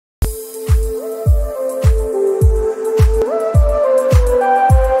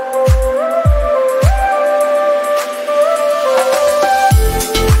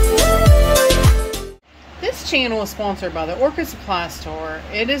channel is sponsored by the Orchid Supply Store.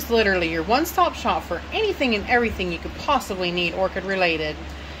 It is literally your one-stop shop for anything and everything you could possibly need orchid related.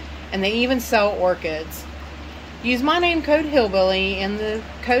 And they even sell orchids. Use my name code Hillbilly in the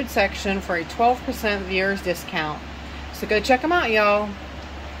code section for a 12% viewers discount. So go check them out, y'all.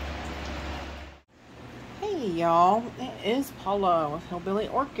 Hey y'all, it is Paula with Hillbilly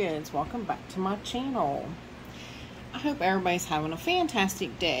Orchids. Welcome back to my channel. I hope everybody's having a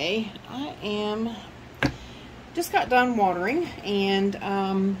fantastic day. I am just got done watering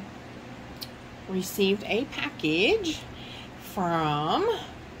and received a package from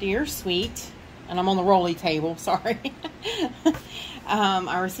Dear Sweet, and I'm on the rolly table, sorry.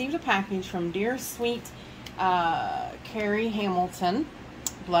 I received a package from Dear Sweet Carrie Hamilton,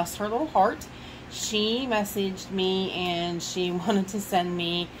 bless her little heart. She messaged me and she wanted to send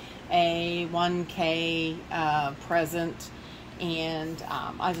me a 1K present, and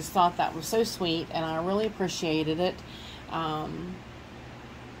I just thought that was so sweet and I really appreciated it.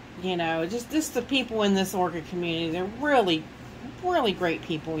 You know, just the people in this orchid community, they're really great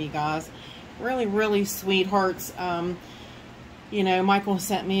people, you guys. Really sweethearts. You know, Michael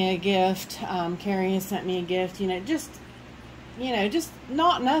sent me a gift, Carrie has sent me a gift, just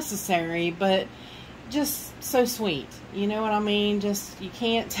not necessary, but just so sweet. You know what I mean? Just, you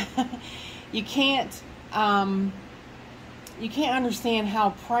can't understand how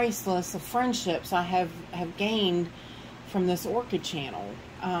priceless the friendships I have gained from this orchid channel.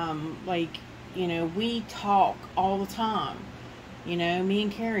 Like, we talk all the time. Me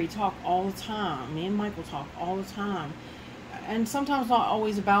and Carrie talk all the time. Me and Michael talk all the time. And sometimes not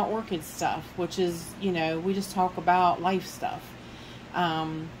always about orchid stuff, which is, we just talk about life stuff.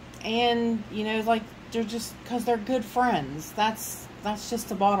 And, like, they're just, because they're good friends. That's just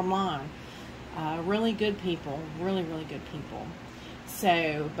the bottom line. Really good people. Really good people.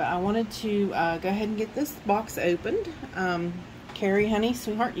 So, but I wanted to go ahead and get this box opened. Carrie, honey,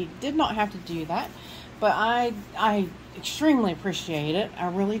 sweetheart, you did not have to do that. But I extremely appreciate it. I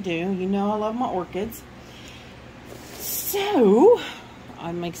really do. You know I love my orchids. So,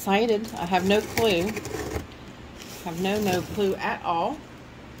 I'm excited. I have no clue. Have no clue at all.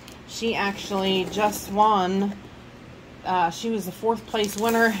 She actually just won. She was the 4th place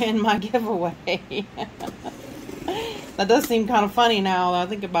winner in my giveaway. That does seem kind of funny now that I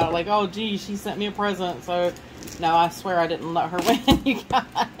think about it. Like, oh, gee, she sent me a present. So, no, I swear I didn't let her win, you guys.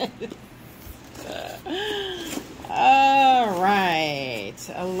 Alright.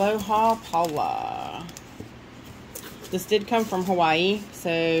 Aloha Paula. This did come from Hawaii.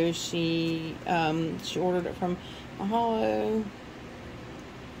 So, she ordered it from Mahalo.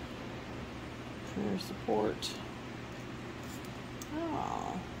 For your support.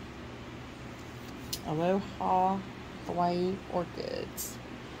 Oh. Aloha Hawaii Orchids.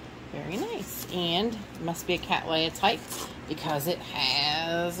 Very nice. And it must be a Cattleya type because it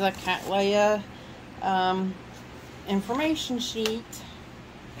has a Cattleya information sheet,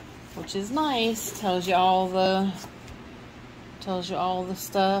 which is nice. Tells you all the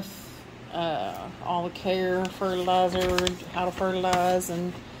stuff, all the care, fertilizer, how to fertilize,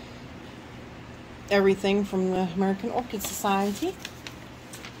 and everything from the American Orchid Society.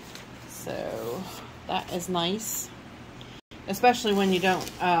 So that is nice, especially when you don't,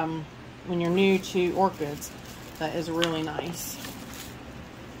 when you're new to orchids. That is really nice.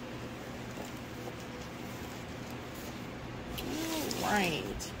 All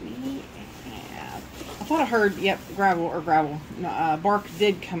right, we have. I thought I heard, yep, gravel. No, bark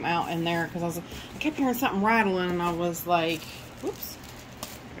did come out in there because I kept hearing something rattling, and I was like, whoops.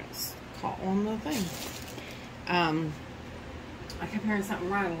 Caught on the thing. I kept hearing something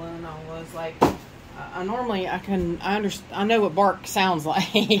rattling, and I was like, normally I know what bark sounds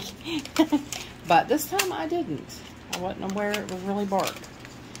like, but this time I didn't. I wasn't aware it was really bark.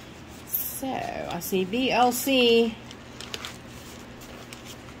 So I see BLC.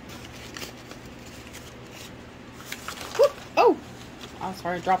 Whoop. Oh, I'm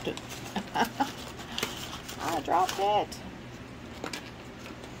sorry, I dropped it. I dropped it.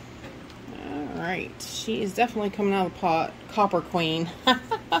 Alright, she is definitely coming out of the pot. Copper Queen.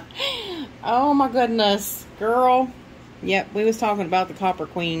 Oh my goodness, girl. Yep, we was talking about the Copper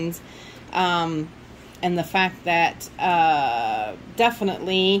Queens. And the fact that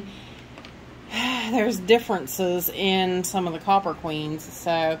definitely there's differences in some of the Copper Queens.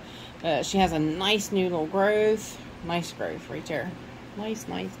 So she has a nice new little growth. Nice growth right there. Nice.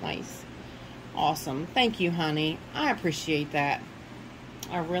 Awesome. Thank you, honey. I appreciate that.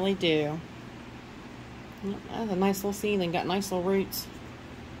 I really do. That's a nice little seedling. Got nice little roots.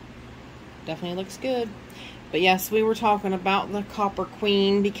 Definitely looks good. But yes, we were talking about the Copper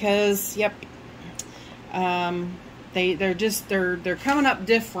Queen because, yep, They're coming up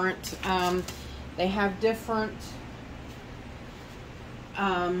different. They have different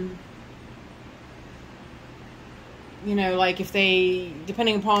you know, like if they,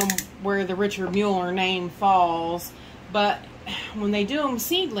 depending upon where the Richard Mueller name falls, but when they do them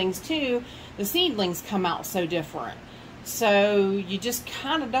seedlings too, the seedlings come out so different. So you just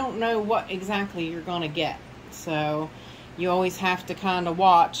kind of don't know what exactly you're going to get. So you always have to kind of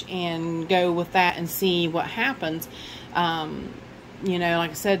watch and go with that and see what happens. You know,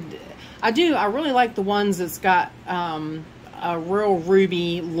 like I said, I really like the ones that's got a real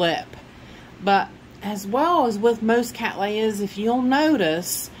ruby lip. But as well as with most cattleyas, if you'll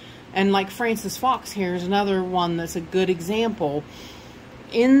notice, and like Francis Fox here is another one that's a good example.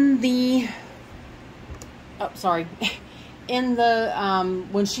 In the, in the,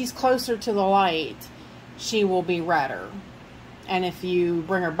 when she's closer to the light, she will be redder. And if you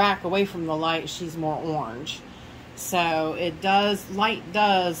bring her back away from the light, she's more orange. So it does, light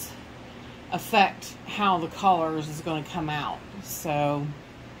does affect how the colors is going to come out. So,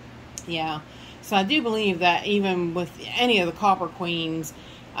 yeah. So I do believe that even with any of the Copper Queens,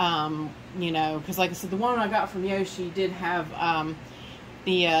 you know, because like I said, the one I got from Yoshi did have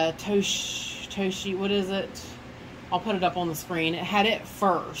the Toshi, what is it? I'll put it up on the screen. It had it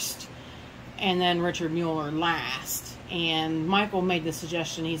first, and then Richard Mueller last. And Michael made the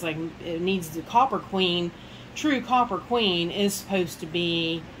suggestion, he's like, it needs the Copper Queen, true Copper Queen is supposed to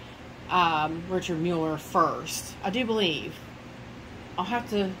be Richard Mueller first. I do believe. I'll have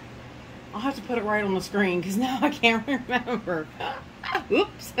to put it right on the screen because now I can't remember.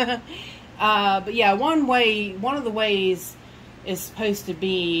 Oops. But yeah, one of the ways is supposed to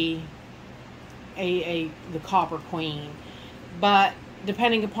be the Copper Queen, but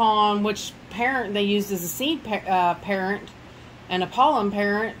depending upon which parent they used as a seed parent and a pollen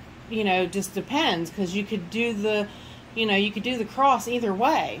parent, you know, just depends, because you could do the, you know, you could do the cross either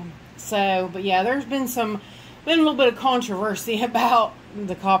way. So, but yeah, there's been a little bit of controversy about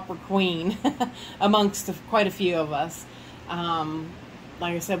the Copper Queen amongst quite a few of us.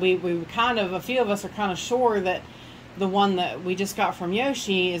 Like I said, we kind of, a few of us are kind of sure that the one that we just got from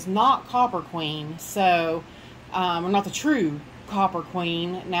Yoshi is not Copper Queen. So, or not the true Copper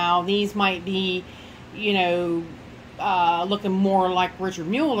Queen. Now, these might be, you know, looking more like Richard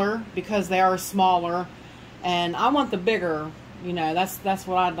Mueller because they are smaller. And I want the bigger, you know, that's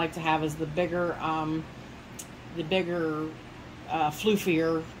what I'd like to have, is the bigger,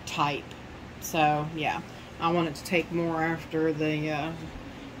 floofier type. So, yeah. I want it to take more after the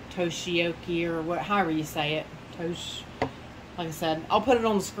Toshioki, or what, however you say it. Like I said, I'll put it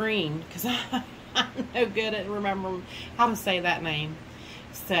on the screen because I'm no good at remembering how to say that name.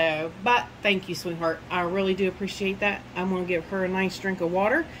 So, but thank you, sweetheart. I really do appreciate that. I'm going to give her a nice drink of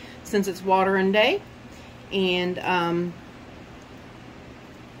water since it's watering day. And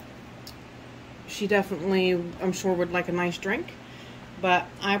she definitely, I'm sure, would like a nice drink. But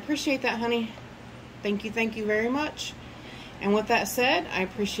I appreciate that, honey. Thank you very much. And with that said, I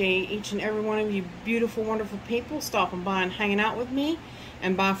appreciate each and every one of you beautiful, wonderful people stopping by and hanging out with me.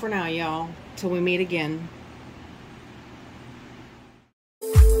 And bye for now, y'all. Till we meet again.